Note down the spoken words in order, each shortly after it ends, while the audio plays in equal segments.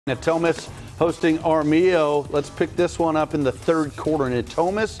Natomas hosting Armijo. Let's pick this one up in the third quarter.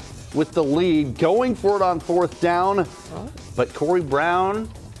 Natomas with the lead, going for it on fourth down, but Corey Brown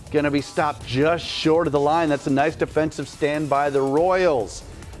going to be stopped just short of the line. That's a nice defensive stand by the Royals.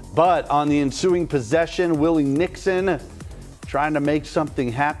 But on the ensuing possession, Willie Nixon trying to make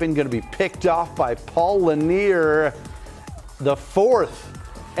something happen, going to be picked off by Paul Lanier, the fourth.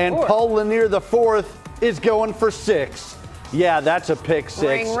 And Paul Lanier, the fourth, is going for 6. Yeah, that's a pick 6.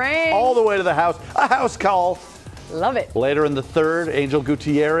 Ring, ring. All the way to the house. A house call. Love it. Later in the third, Angel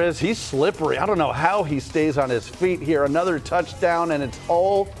Gutierrez, he's slippery. I don't know how he stays on his feet here. Another touchdown, and it's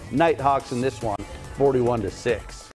all Nighthawks in this one, 41-6.